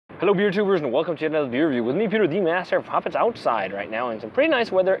Hello beer tubers and welcome to another beer review with me, Peter the Master of Hop. It's outside right now in some pretty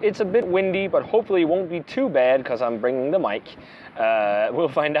nice weather. It's a bit windy, but hopefully it won't be too bad because I'm bringing the mic. We'll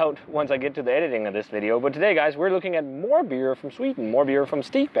find out once I get to the editing of this video. But today, guys, we're looking at more beer from Sweden, more beer from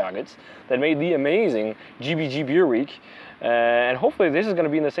Stigbergets that made the amazing GBG Beer Week. And hopefully this is going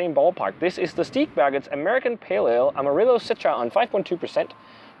to be in the same ballpark. This is the Stigbergets American Pale Ale Amarillo Citra on 5.2%. With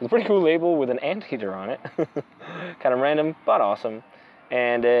a pretty cool label with an anteater on it. Kind of random, but awesome.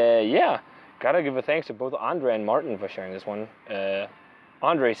 And yeah, gotta give a thanks to both Andre and Martin for sharing this one.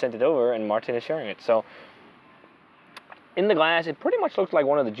 Andre sent it over and Martin is sharing it. So in the glass, it pretty much looks like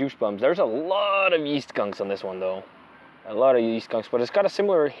one of the juice bombs. There's a lot of yeast skunks on this one though. A lot of yeast skunks, but it's got a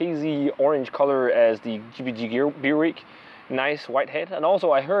similar hazy orange color as the GBG Beer Week. Nice white head. And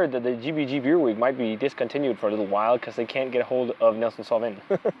also I heard that the GBG Beer Week might be discontinued for a little while because they can't get a hold of Nelson Sauvin.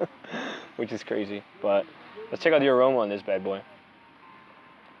 Which is crazy. But let's check out the aroma on this bad boy.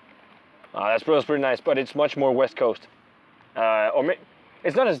 That smells pretty nice, but it's much more West Coast.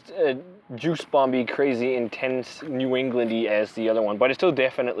 It's not as juice bomby, crazy, intense, New Englandy as the other one, but it's still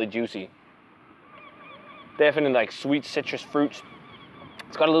definitely juicy. Definitely like sweet citrus fruits.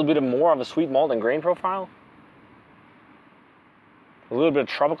 It's got a little bit more of a sweet malt and grain profile. A little bit of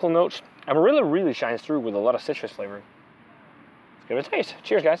tropical notes. Amarillo really shines through with a lot of citrus flavor. Let's give it a taste.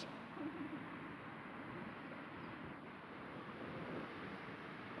 Cheers, guys.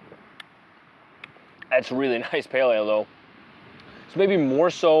 That's really nice pale ale though. It's maybe more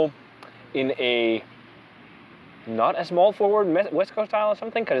so in a not as malt forward West Coast style or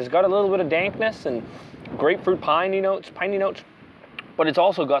something, because it's got a little bit of dankness and grapefruit piney notes, but it's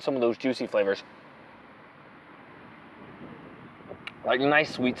also got some of those juicy flavors. Like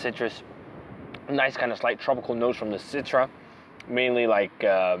nice sweet citrus, nice kind of slight tropical notes from the Citra, mainly like,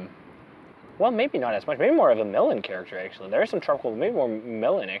 well, maybe not as much, maybe more of a melon character actually. There is some tropical, maybe more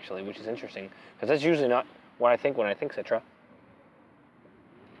melon actually, which is interesting, because that's usually not what I think when I think Citra.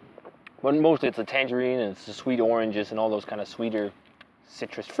 But mostly it's the tangerine and it's the sweet oranges and all those kind of sweeter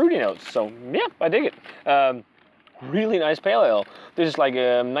citrus fruity notes. So yeah, I dig it. Really nice pale ale. This is like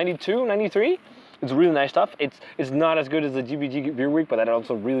 92, 93. It's really nice stuff. It's not as good as the GBG Beer Week, but that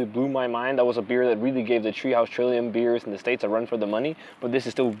also really blew my mind. That was a beer that really gave the Treehouse Trillium beers in the States a run for the money, but this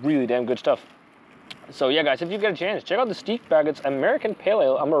is still really damn good stuff. So yeah, guys, if you get a chance, check out the Stigbergets American Pale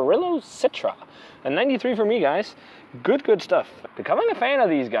Ale Amarillo Citra. A 93 for me, guys. Good stuff. Becoming a fan of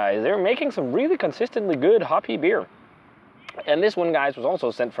these guys. They're making some really consistently good hoppy beer. And this one, guys, was also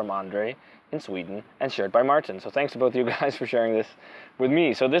sent from Andre in Sweden and shared by Martin. So thanks to both of you guys for sharing this with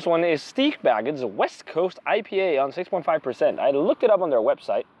me. So this one is Stigbergets West Coast IPA on 6.5%. I looked it up on their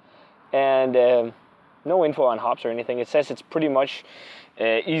website and no info on hops or anything. It says it's pretty much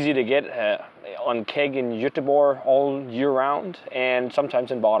easy to get on keg in Göteborg all year round and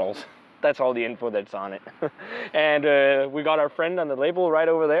sometimes in bottles. That's all the info that's on it. And we got our friend on the label right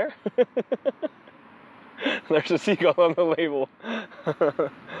over there. There's a seagull on the label.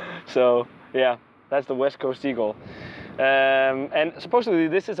 So yeah, that's the West Coast Eagle. And supposedly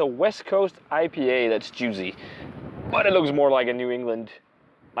this is a West Coast IPA that's juicy, but it looks more like a New England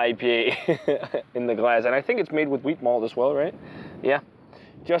IPA in the glass. And I think it's made with wheat malt as well, right? Yeah,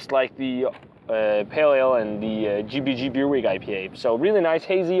 just like the Pale Ale and the GBG Beer Week IPA. So really nice,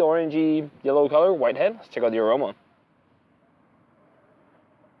 hazy, orangey, yellow color, white head. Let's check out the aroma.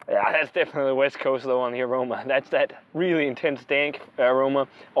 Yeah, that's definitely West Coast though on the aroma. That's that really intense dank aroma.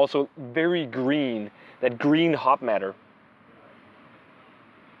 Also very green, that green hop matter.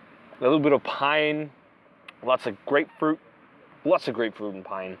 A little bit of pine, lots of grapefruit and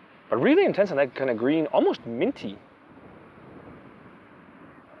pine. But really intense on that kind of green, almost minty.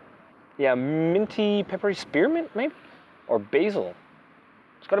 Yeah, minty, peppery spearmint maybe? Or basil.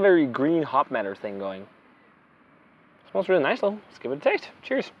 It's got a very green hop matter thing going. Smells really nice though. Let's give it a taste.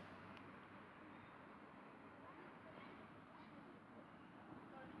 Cheers.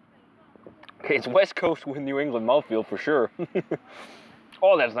 Okay, it's West Coast with New England mouthfeel for sure.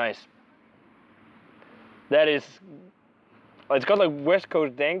 Oh, that's nice. That is, it's got like West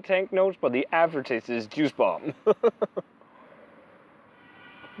Coast dank tank notes, but the aftertaste is juice bomb.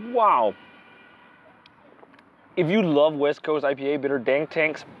 Wow. If you love West Coast IPA bitter dank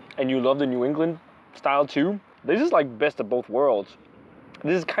tanks and you love the New England style too, this is like best of both worlds.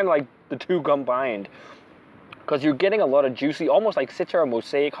 This is kind of like the two combined, because you're getting a lot of juicy, almost like Citra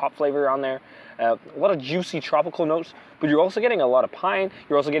mosaic hop flavor on there. A lot of juicy tropical notes, but you're also getting a lot of pine.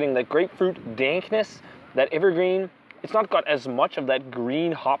 You're also getting that grapefruit dankness, that evergreen. It's not got as much of that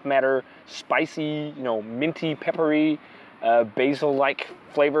green hop matter, spicy, you know, minty, peppery, basil-like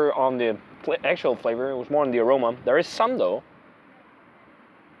flavor on the actual flavor. It was more on the aroma. There is some though.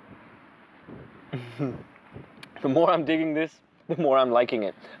 The more I'm digging this, the more I'm liking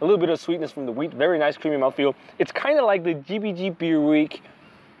it. A little bit of sweetness from the wheat, very nice creamy mouthfeel. It's kind of like the GBG Beer Week,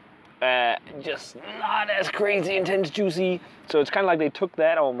 just not as crazy intense juicy. So it's kind of like they took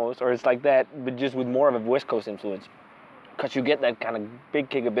that almost, or it's like that, but just with more of a West Coast influence. Because you get that kind of big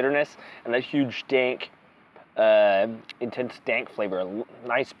kick of bitterness and that huge dank, intense dank flavor.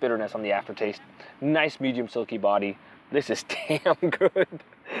 Nice bitterness on the aftertaste. Nice medium silky body. This is damn good.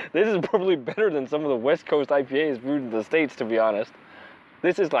 This is probably better than some of the West Coast IPAs brewed in the States, to be honest.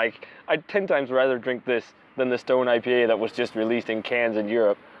 This is like, I'd 10 times rather drink this than the Stone IPA that was just released in cans in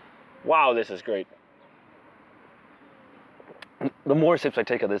Europe. Wow, this is great. The more sips I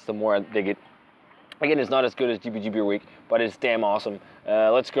take of this, the more I dig it. Again, it's not as good as GBG Beer Week, but it's damn awesome.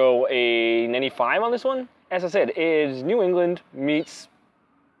 Let's go a 95 on this one. As I said, it's New England meets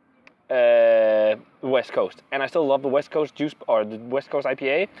West Coast, and I still love the West Coast juice or the West Coast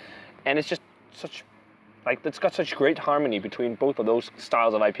IPA, and it's just such, like, it's got such great harmony between both of those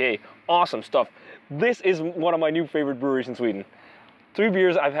styles of IPA. Awesome stuff. This is one of my new favorite breweries in Sweden. 3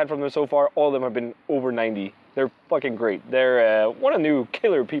 beers I've had from them so far, all of them have been over 90. They're fucking great. They're one of the new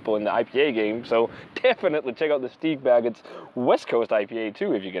killer people in the IPA game, so definitely check out the Stigbergets West Coast IPA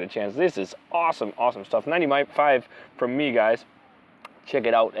too if you get a chance. This is awesome, awesome stuff. 95 from me, guys. Check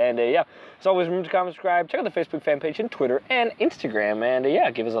it out. And yeah, as always, remember to comment, subscribe, check out the Facebook fan page and Twitter and Instagram. And yeah,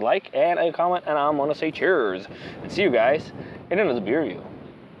 give us a like and a comment, and I'm gonna say cheers. And see you guys in another beer review.